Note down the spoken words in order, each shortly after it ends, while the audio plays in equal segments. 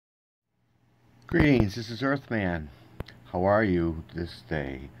Greetings, this is Earthman. How are you this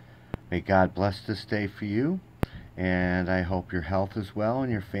day? May God bless this day for you, and I hope your health is well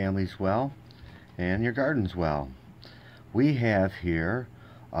and your family's well and your garden's well. We have here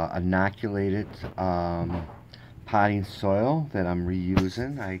inoculated potting soil that I'm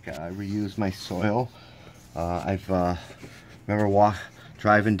reusing. I reuse my soil. I've remember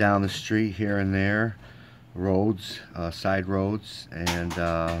driving down the street here and there, roads, side roads,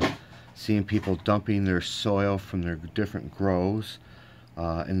 and seeing people dumping their soil from their different grows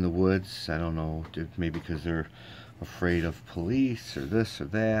in the woods. I don't know, maybe because they're afraid of police or this or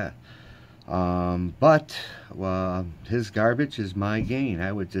that. But his garbage is my gain.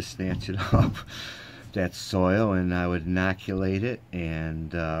 I would just snatch it up, that soil, and I would inoculate it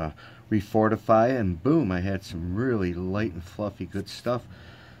and refortify it, and boom, I had some really light and fluffy good stuff.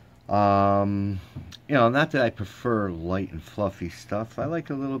 You know, not that I prefer light and fluffy stuff. I like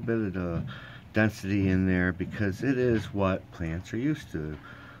a little bit of the density in there because it is what plants are used to.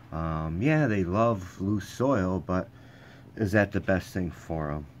 Yeah, they love loose soil, but is that the best thing for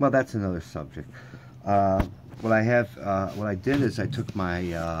them? Well, that's another subject. What I did is I took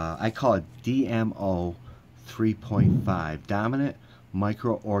my, I call it DMO 3.5, Dominant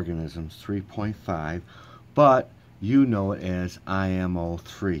Microorganisms 3.5, but you know it as IMO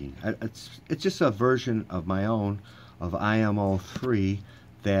 3. It's just a version of my own of IMO 3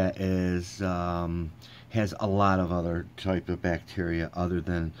 that is has a lot of other type of bacteria other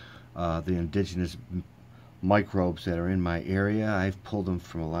than the indigenous microbes that are in my area. I've pulled them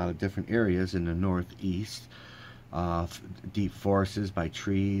from a lot of different areas in the northeast, deep forests by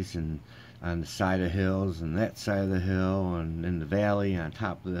trees, and on the side of hills, and that side of the hill, and in the valley, on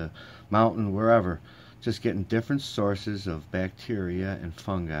top of the mountain, wherever. Just getting different sources of bacteria and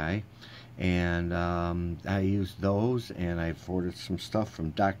fungi, and I used those, and I've ordered some stuff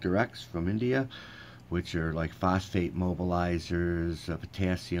from Dr. X from India, which are like phosphate mobilizers,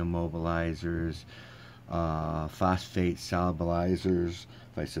 potassium mobilizers, phosphate solubilizers,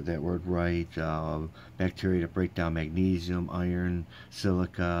 if I said that word right, bacteria to break down magnesium, iron,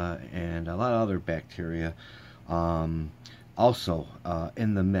 silica, and a lot of other bacteria also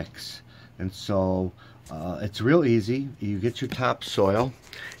in the mix. And so it's real easy. You get your topsoil,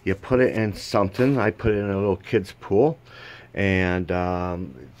 you put it in something. I put it in a little kid's pool, and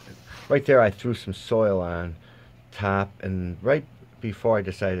right there I threw some soil on top, and right before I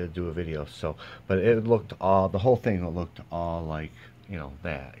decided to do a video. So, but it looked all, the whole thing looked all like, you know,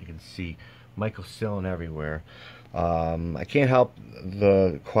 that. You can see mycocillin everywhere. I can't help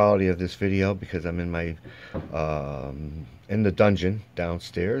the quality of this video because I'm in my in the dungeon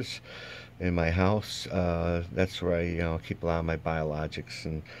downstairs in my house. That's where I, you know, keep a lot of my biologics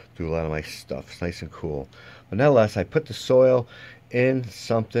and do a lot of my stuff. It's nice and cool. But nonetheless, I put the soil in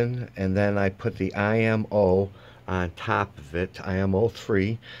something, and then I put the IMO on top of it, IMO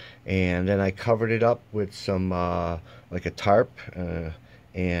 3, and then I covered it up with some like a tarp,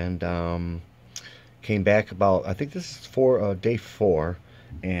 and came back about, I think this is for day 4,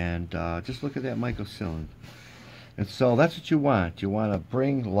 and just look at that mycocillin. And so that's what you want. You want to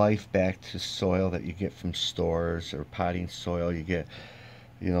bring life back to soil that you get from stores or potting soil you get,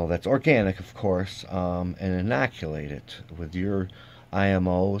 you know, that's organic, of course, and inoculate it with your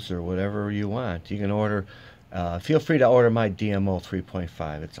IMOs or whatever you want. You can order, feel free to order my DMO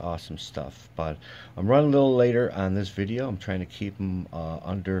 3.5. It's awesome stuff. But I'm running a little later on this video. I'm trying to keep them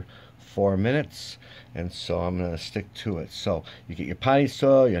under 4 minutes, and so I'm going to stick to it. So you get your potting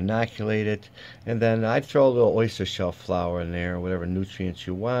soil, you inoculate it, and then I'd throw a little oyster shell flour in there, whatever nutrients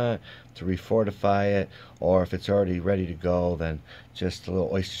you want to refortify it, or if it's already ready to go, then just a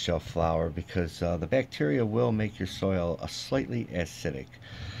little oyster shell flour, because the bacteria will make your soil slightly acidic.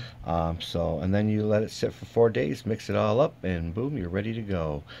 And then you let it sit for 4 days, mix it all up, and boom, you're ready to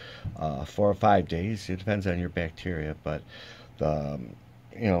go. 4 or 5 days, it depends on your bacteria, but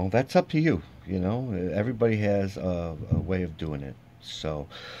you know, that's up to you. You know, everybody has a way of doing it. So,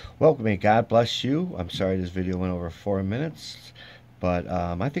 well, may God bless you. I'm sorry this video went over 4 minutes, but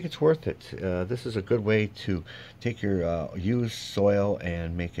I think it's worth it. This is a good way to take your used soil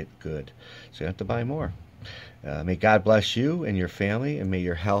and make it good, so you have to buy more. May God bless you and your family, and may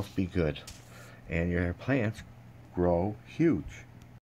your health be good, and your plants grow huge.